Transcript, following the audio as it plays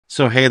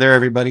So hey there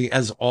everybody,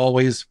 as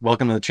always,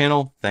 welcome to the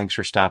channel. Thanks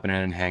for stopping in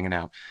and hanging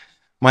out.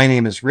 My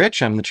name is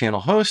Rich, I'm the channel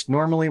host.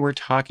 Normally we're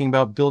talking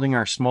about building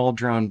our small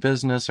drone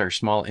business, our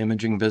small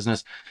imaging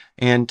business.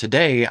 And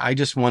today I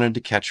just wanted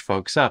to catch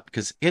folks up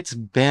because it's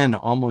been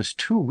almost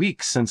 2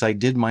 weeks since I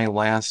did my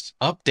last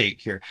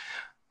update here.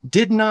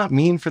 Did not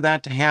mean for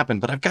that to happen,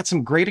 but I've got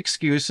some great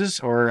excuses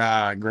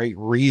or great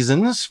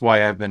reasons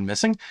why I've been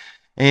missing.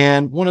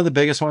 And one of the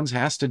biggest ones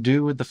has to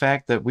do with the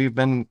fact that we've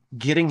been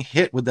getting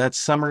hit with that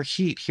summer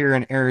heat here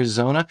in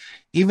Arizona.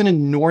 Even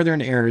in northern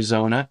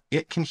Arizona,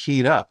 it can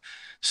heat up.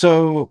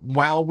 So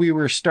while we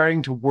were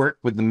starting to work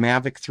with the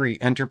Mavic 3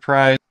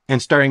 Enterprise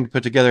and starting to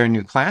put together a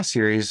new class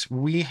series,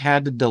 we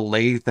had to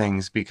delay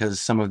things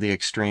because some of the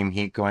extreme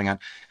heat going on.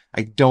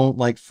 I don't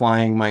like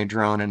flying my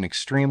drone in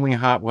extremely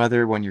hot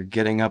weather when you're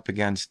getting up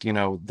against,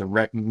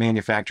 the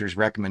manufacturer's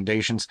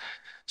recommendations.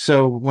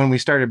 So when we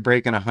started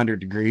breaking 100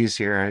 degrees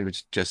here, I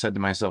just said to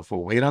myself,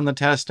 we'll wait on the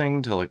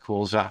testing till it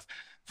cools off.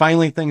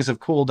 Finally, things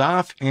have cooled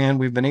off and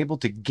we've been able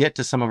to get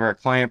to some of our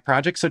client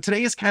projects. So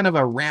today is kind of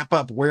a wrap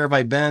up. Where have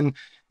I been?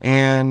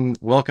 And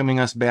welcoming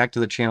us back to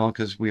the channel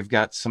because we've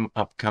got some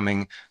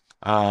upcoming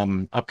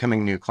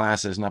new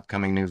classes and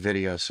upcoming new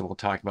videos. So we'll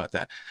talk about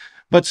that.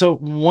 But so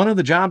one of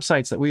the job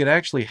sites that we had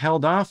actually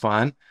held off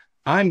on,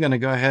 I'm going to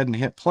go ahead and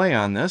hit play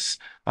on this.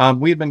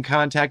 We had been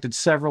contacted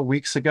several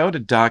weeks ago to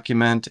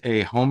document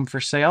a home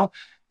for sale.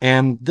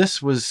 And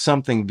this was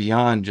something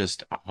beyond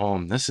just a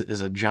home. This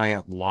is a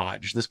giant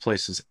lodge. This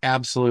place is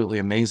absolutely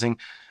amazing.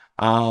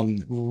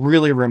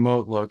 Really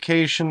remote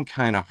location,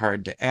 kind of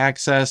hard to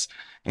access.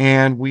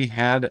 And we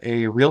had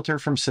a realtor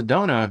from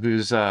Sedona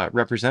who's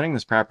representing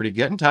this property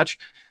get in touch.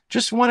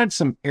 Just wanted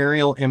some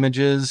aerial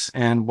images.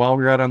 And while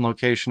we were out on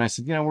location, I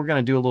said, we're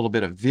going to do a little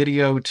bit of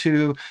video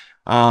too,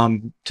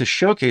 to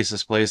showcase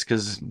this place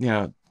because,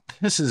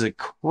 this is a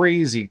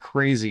crazy,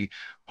 crazy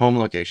home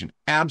location.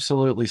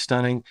 Absolutely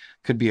stunning.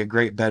 Could be a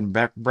great bed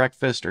and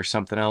breakfast or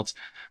something else.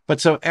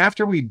 But so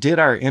after we did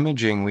our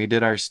imaging, we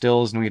did our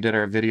stills and we did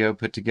our video,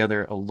 put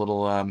together a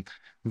little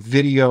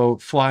video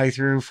fly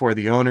through for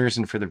the owners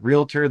and for the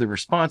realtor. The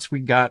response we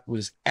got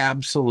was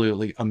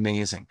absolutely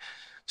amazing.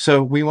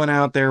 So we went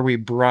out there, we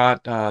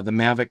brought the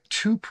Mavic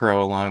 2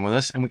 Pro along with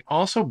us, and we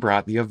also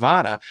brought the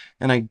Avata,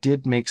 and I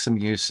did make some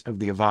use of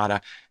the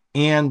Avata,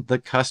 and the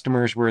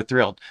customers were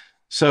thrilled.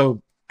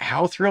 So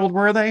how thrilled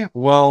were they?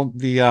 Well,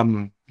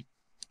 the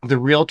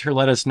realtor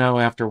let us know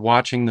after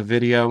watching the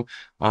video,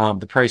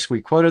 the price we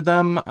quoted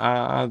them,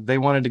 they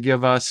wanted to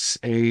give us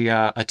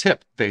a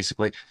tip,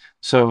 basically.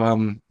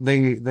 So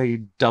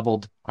they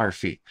doubled our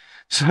fee.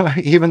 So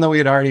even though we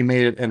had already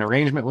made an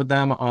arrangement with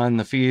them on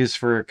the fees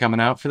for coming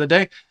out for the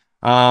day,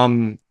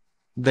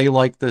 they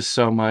liked this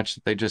so much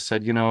that they just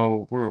said,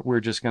 we're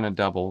just going to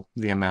double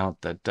the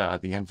amount that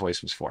the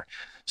invoice was for.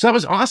 So that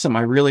was awesome.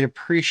 I really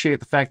appreciate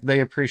the fact that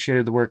they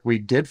appreciated the work we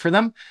did for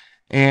them.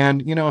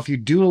 And, if you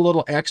do a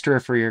little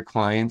extra for your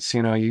clients,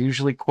 you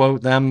usually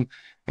quote them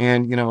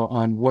and,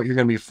 on what you're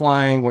going to be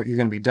flying, what you're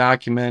going to be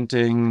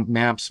documenting,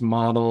 maps,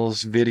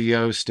 models,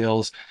 video,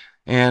 stills.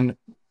 And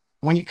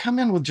when you come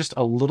in with just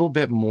a little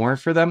bit more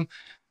for them,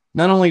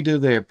 not only do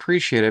they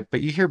appreciate it,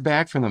 but you hear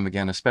back from them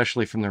again,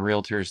 especially from the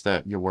realtors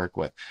that you work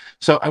with.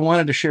 So I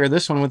wanted to share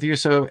this one with you.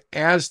 So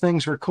as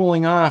things were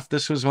cooling off,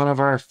 this was one of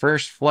our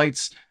first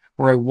flights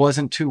where I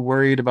wasn't too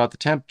worried about the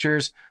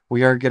temperatures.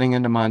 We are getting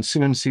into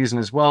monsoon season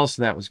as well,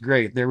 so that was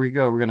great. There we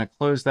go. We're going to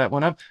close that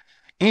one up.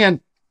 And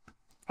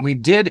we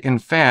did, in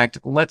fact,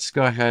 let's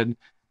go ahead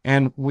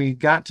and we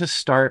got to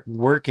start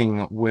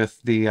working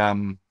with the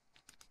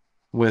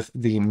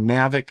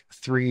Mavic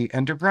 3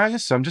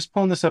 Enterprise. So I'm just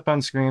pulling this up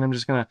on screen.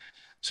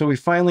 So we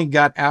finally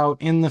got out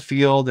in the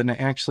field and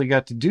actually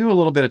got to do a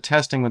little bit of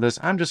testing with this.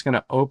 I'm just going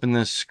to open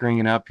this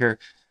screen up here.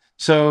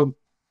 So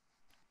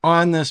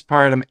on this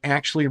part, I'm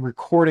actually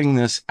recording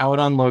this out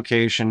on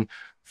location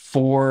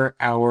for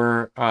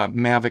our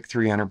Mavic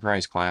 3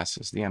 Enterprise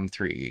classes, the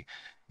M3E.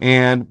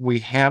 And we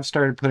have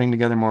started putting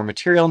together more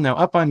material. Now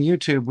up on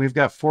YouTube, we've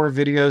got 4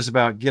 videos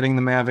about getting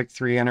the Mavic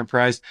 3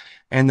 Enterprise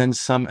and then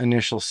some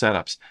initial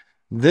setups.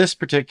 This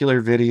particular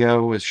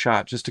video was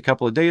shot just a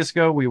couple of days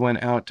ago. We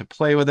went out to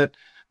play with it,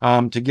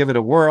 to give it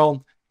a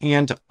whirl,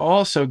 and to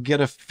also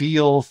get a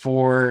feel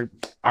for,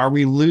 are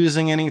we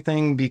losing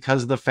anything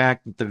because of the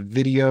fact that the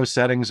video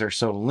settings are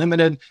so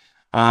limited?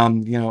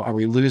 Are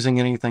we losing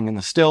anything in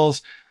the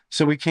stills?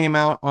 So we came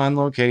out on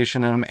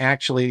location, and I'm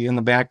actually in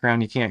the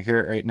background. You can't hear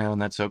it right now,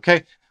 and that's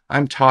okay.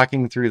 I'm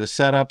talking through the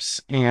setups,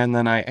 and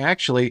then I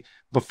actually,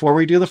 before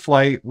we do the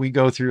flight, we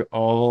go through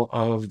all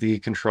of the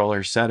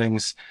controller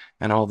settings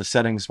and all the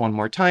settings one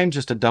more time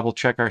just to double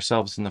check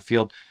ourselves in the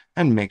field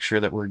and make sure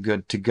that we're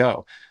good to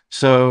go.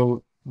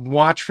 So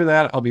watch for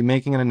that. I'll be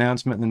making an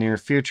announcement in the near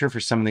future for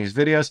some of these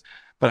videos,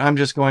 but I'm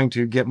just going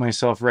to get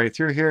myself right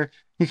through here.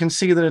 You can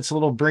see that it's a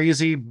little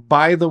breezy.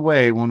 By the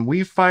way, when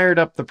we fired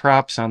up the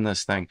props on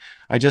this thing,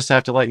 I just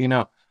have to let you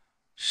know,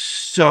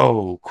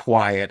 so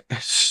quiet,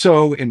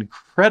 so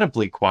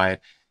incredibly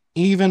quiet.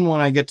 Even when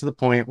I get to the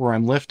point where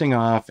I'm lifting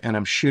off and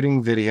I'm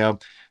shooting video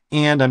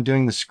and I'm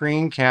doing the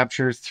screen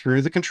capture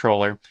through the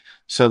controller.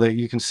 so that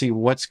you can see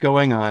what's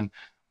going on.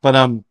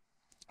 But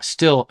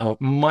still a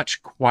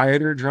much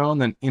quieter drone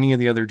than any of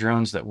the other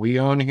drones that we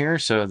own here.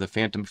 So the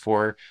Phantom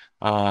 4,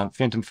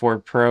 Phantom 4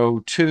 Pro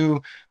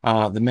 2,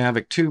 the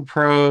Mavic 2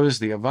 Pros,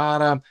 the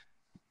Avata.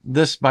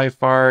 This by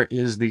far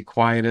is the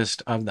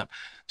quietest of them.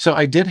 So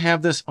I did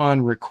have this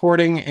on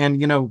recording, and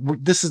you know,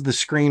 this is the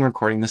screen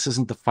recording. This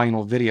isn't the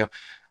final video.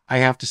 I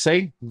have to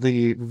say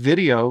the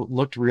video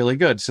looked really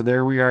good. So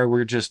there we are.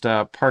 We're just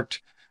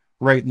parked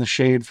right in the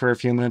shade for a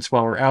few minutes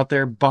while we're out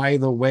there. By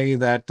the way,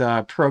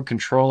 that Pro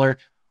controller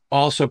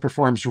also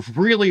performs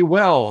really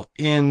well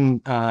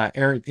in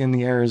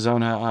the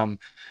Arizona,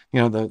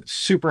 you know, the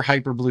super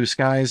hyper blue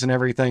skies and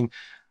everything.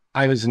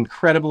 I was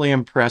incredibly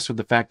impressed with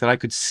the fact that I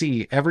could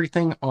see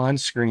everything on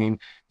screen.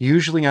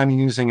 Usually I'm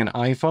using an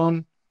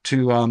iPhone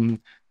to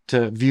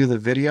view the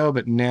video,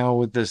 but now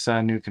with this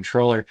new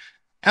controller,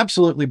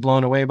 absolutely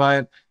blown away by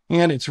it.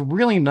 And it's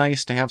really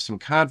nice to have some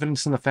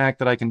confidence in the fact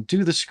that I can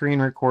do the screen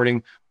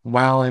recording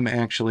while I'm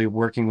actually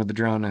working with the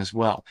drone as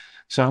well.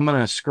 So I'm going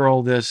to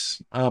scroll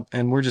this up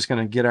and we're just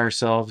going to get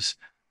ourselves,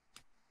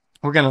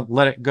 we're going to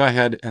let it go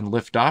ahead and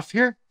lift off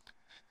here.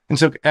 And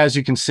so as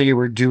you can see,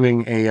 we're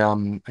doing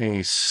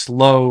a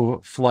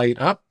slow flight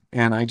up,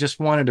 and I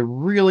just wanted to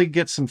really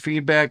get some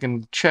feedback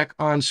and check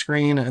on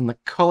screen, and the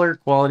color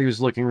quality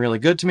was looking really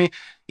good to me,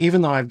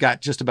 even though I've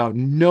got just about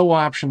no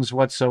options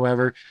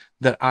whatsoever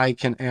that I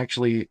can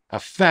actually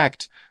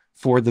affect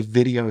for the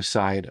video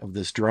side of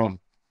this drone.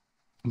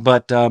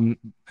 But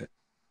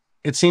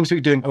it seems to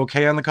be doing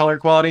okay on the color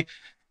quality.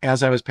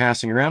 As I was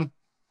passing around,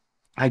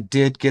 I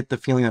did get the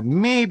feeling that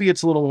maybe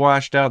it's a little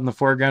washed out in the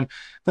foreground.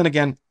 Then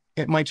again,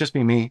 it might just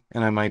be me,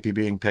 and I might be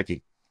being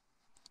picky.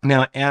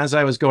 Now, as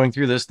I was going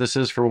through this, this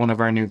is for one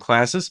of our new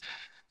classes.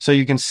 So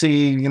you can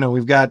see, you know,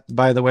 we've got,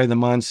 by the way, the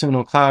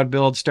monsoonal cloud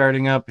build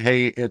starting up.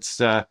 Hey,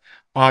 it's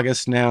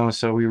August now,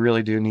 so we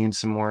really do need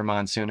some more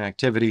monsoon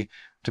activity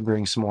to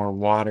bring some more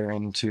water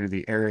into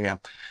the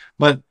area.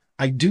 But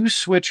I do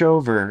switch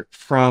over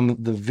from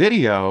the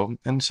video,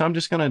 and so I'm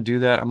just going to do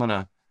that. I'm going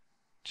to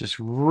just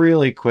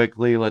really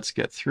quickly, let's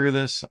get through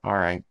this. All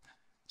right.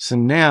 So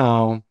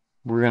now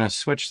we're going to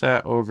switch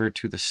that over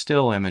to the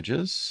still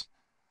images.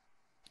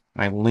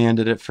 I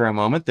landed it for a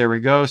moment. There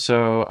we go.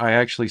 So I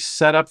actually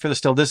set up for the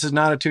still. This is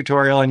not a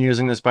tutorial on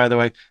using this, by the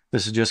way.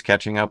 This is just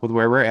catching up with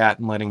where we're at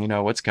and letting you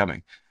know what's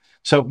coming.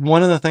 So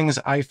one of the things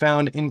I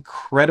found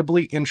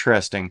incredibly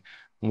interesting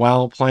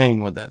while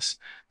playing with this,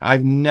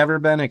 I've never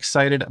been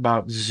excited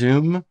about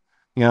zoom.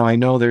 You know, I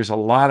know there's a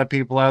lot of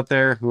people out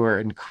there who are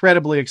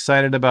incredibly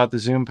excited about the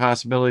zoom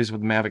possibilities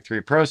with the Mavic 3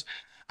 Pros.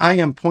 I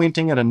am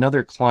pointing at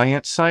another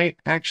client site,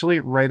 actually,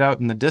 right out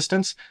in the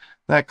distance.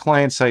 That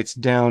client site's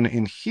down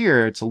in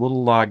here. It's a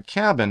little log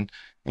cabin.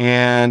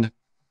 And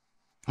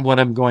what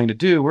I'm going to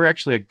do, we're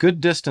actually a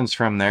good distance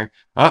from there.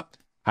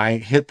 I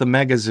hit the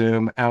mega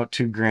zoom out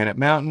to Granite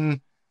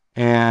Mountain.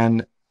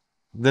 And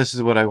this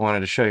is what I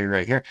wanted to show you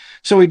right here.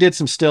 So we did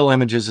some still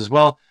images as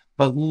well.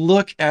 But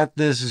look at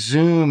this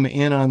zoom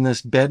in on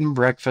this bed and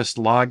breakfast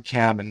log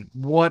cabin.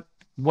 What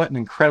an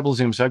incredible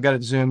zoom. So I've got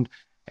it zoomed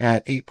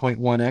at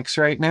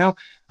 8.1x right now,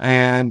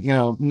 and you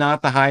know,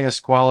 not the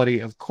highest quality,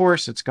 of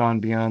course. It's gone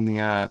beyond the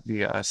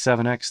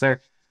 7x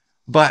there.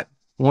 But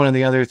one of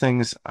the other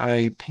things,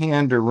 I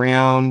panned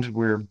around,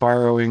 we're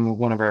borrowing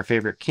one of our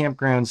favorite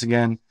campgrounds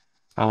again,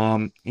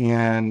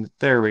 and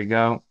there we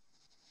go.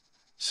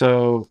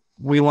 So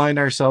we lined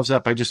ourselves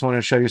up. I just want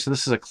to show you. So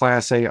this is a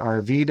Class A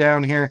RV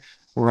down here.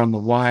 We're on the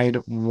wide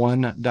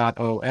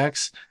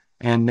 1.0x,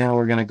 and now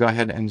we're going to go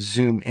ahead and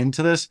zoom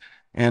into this.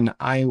 And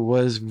I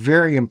was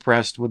very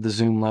impressed with the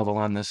zoom level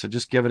on this. So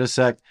just give it a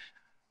sec.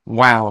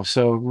 Wow.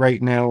 So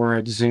right now we're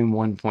at zoom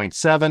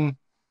 1.7.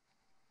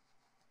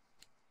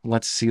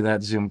 Let's see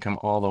that zoom come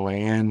all the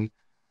way in.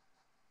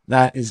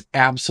 That is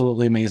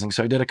absolutely amazing.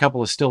 So I did a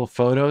couple of still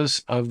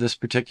photos of this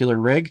particular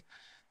rig,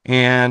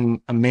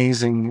 and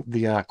amazing.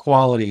 The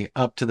quality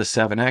up to the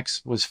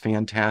 7x was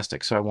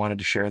fantastic. So I wanted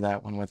to share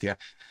that one with you.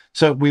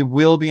 So we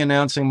will be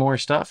announcing more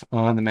stuff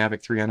on the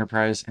Mavic 3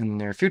 Enterprise in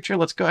the near future.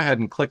 Let's go ahead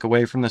and click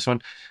away from this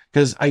one,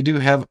 because I do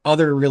have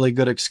other really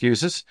good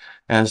excuses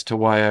as to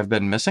why I've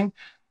been missing.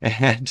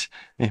 And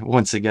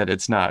once again,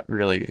 it's not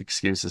really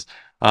excuses.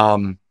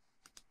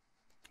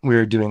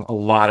 We're doing a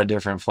lot of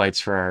different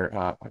flights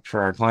for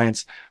our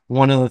clients.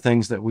 One of the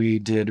things that we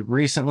did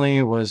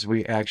recently was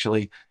we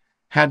actually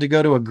had to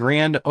go to a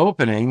grand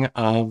opening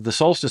of the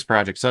Solstice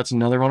project. So that's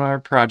another one of our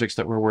projects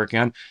that we're working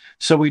on.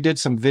 So we did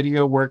some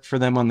video work for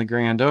them on the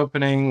grand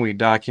opening. We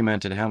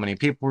documented how many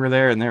people were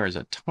there, and there was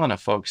a ton of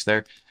folks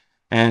there.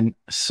 And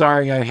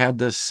sorry, I had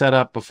this set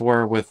up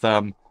before with,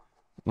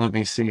 let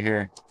me see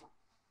here.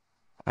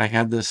 I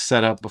had this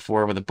set up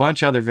before with a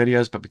bunch of other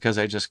videos, but because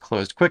I just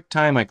closed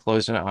QuickTime, I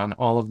closed it on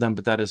all of them,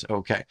 but that is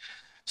okay.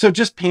 So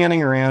just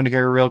panning around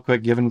here real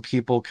quick, giving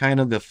people kind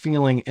of the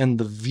feeling and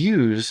the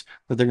views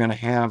that they're going to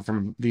have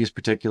from these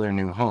particular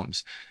new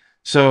homes.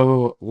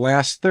 So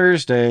last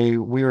Thursday,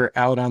 we were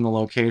out on the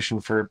location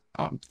for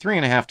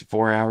 3.5 to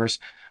 4 hours.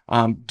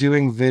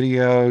 doing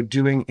video,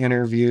 doing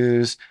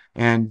interviews,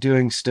 and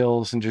doing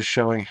stills and just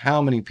showing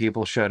how many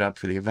people showed up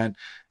for the event.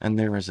 And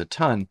there was a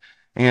ton.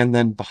 And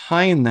then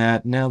behind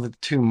that, now that the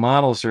two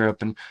models are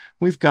open,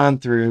 we've gone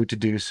through to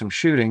do some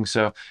shooting.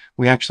 So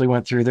we actually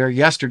went through there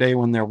yesterday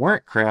when there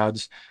weren't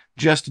crowds,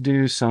 just to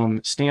do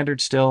some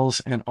standard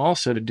stills and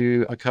also to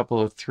do a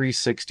couple of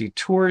 360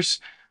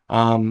 tours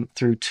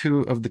through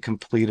two of the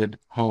completed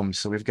homes.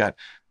 So we've got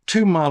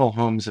two model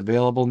homes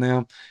available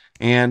now.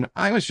 And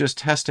I was just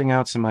testing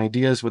out some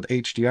ideas with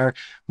HDR.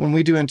 When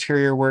we do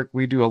interior work,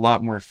 we do a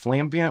lot more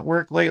flambient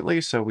work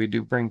lately. So we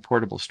do bring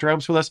portable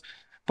strobes with us.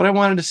 But I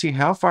wanted to see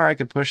how far I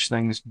could push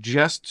things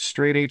just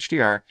straight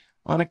HDR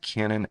on a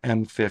Canon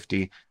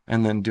M50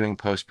 and then doing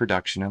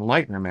post-production in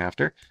Lightroom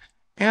after.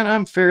 And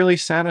I'm fairly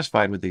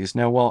satisfied with these.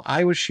 Now, while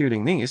I was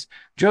shooting these,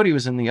 Jody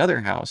was in the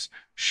other house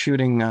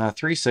shooting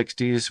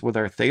 360s with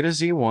our Theta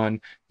Z1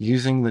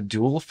 using the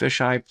dual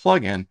fisheye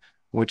plugin,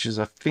 which is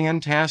a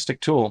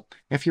fantastic tool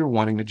if you're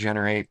wanting to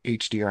generate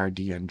HDR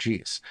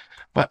DNGs.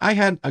 But I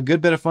had a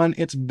good bit of fun.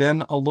 It's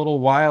been a little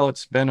while.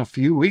 It's been a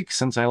few weeks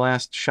since I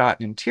last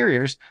shot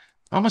interiors.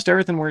 Almost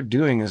everything we're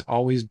doing is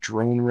always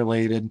drone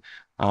related.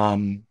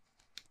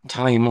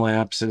 Time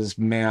lapses,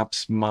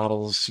 maps,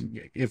 models.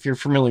 If you're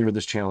familiar with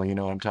this channel, you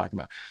know what I'm talking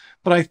about.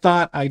 But I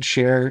thought I'd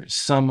share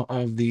some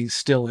of the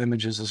still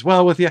images as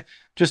well with you,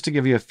 just to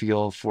give you a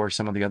feel for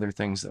some of the other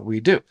things that we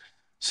do.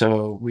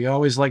 So we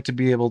always like to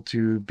be able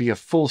to be a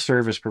full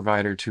service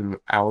provider to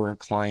our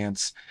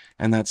clients.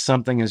 And that's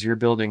something as you're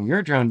building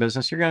your drone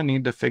business, you're going to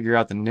need to figure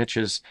out the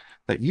niches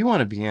that you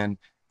want to be in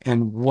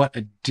and what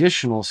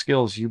additional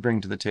skills you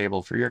bring to the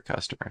table for your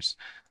customers.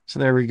 So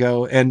there we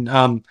go.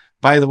 And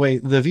by the way,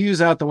 the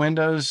views out the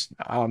windows,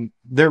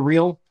 they're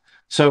real.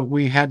 So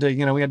we had to,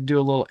 we had to do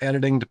a little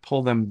editing to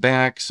pull them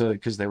back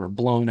because they were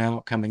blown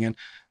out coming in.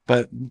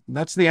 But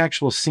that's the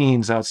actual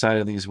scenes outside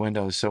of these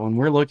windows. So when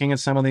we're looking at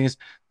some of these,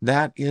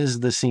 that is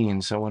the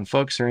scene. So when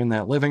folks are in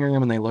that living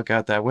room and they look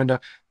out that window,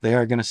 they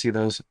are going to see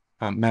those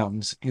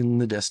mountains in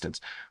the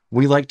distance.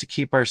 We like to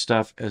keep our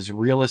stuff as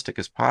realistic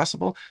as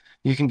possible.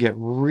 You can get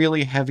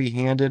really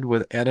heavy-handed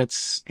with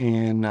edits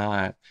in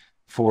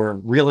for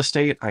real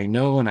estate, I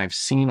know, and I've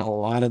seen a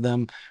lot of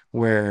them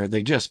where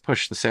they just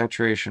push the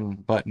saturation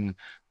button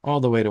all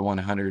the way to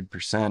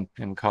 100%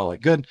 and call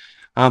it good.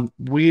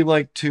 We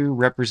like to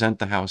represent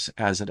the house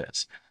as it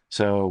is.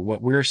 So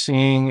what we're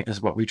seeing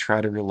is what we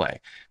try to relay.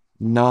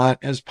 Not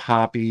as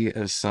poppy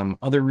as some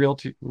other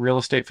real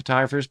estate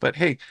photographers, but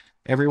hey,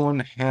 everyone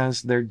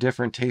has their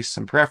different tastes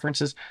and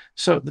preferences.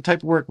 So the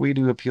type of work we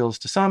do appeals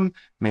to some,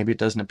 maybe it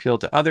doesn't appeal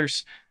to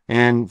others,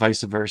 and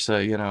vice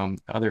versa.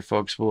 Other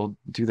folks will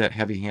do that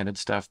heavy-handed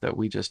stuff that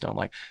we just don't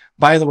like.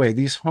 By the way,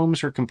 these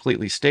homes are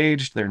completely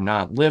staged. They're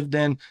not lived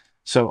in.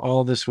 So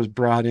all this was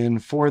brought in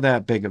for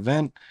that big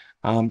event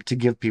to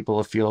give people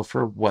a feel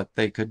for what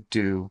they could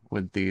do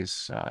with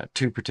these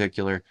two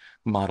particular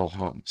model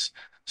homes.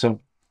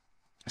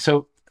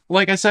 So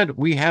like I said,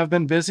 we have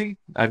been busy.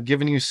 I've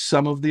given you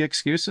some of the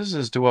excuses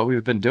as to what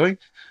we've been doing.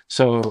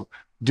 So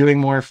doing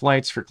more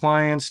flights for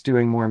clients,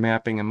 doing more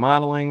mapping and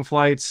modeling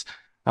flights,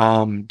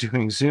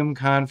 doing Zoom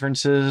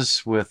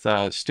conferences with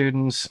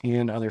students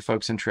and other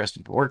folks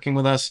interested in working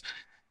with us.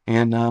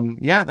 And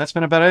yeah, that's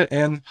been about it.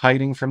 And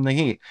hiding from the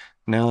heat.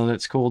 Now that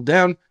it's cooled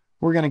down,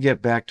 we're going to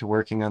get back to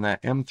working on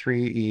that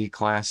M3E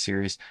class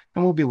series,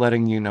 and we'll be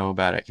letting you know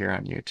about it here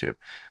on YouTube.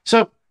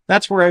 So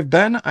that's where I've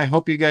been. I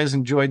hope you guys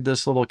enjoyed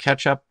this little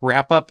catch-up,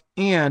 wrap-up,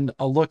 and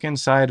a look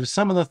inside of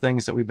some of the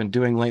things that we've been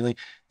doing lately.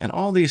 And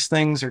all these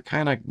things are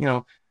kind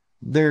of,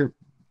 they're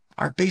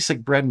our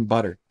basic bread and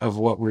butter of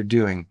what we're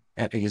doing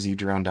at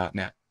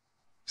AZDrone.net.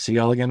 See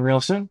y'all again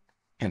real soon,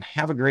 and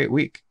have a great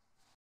week.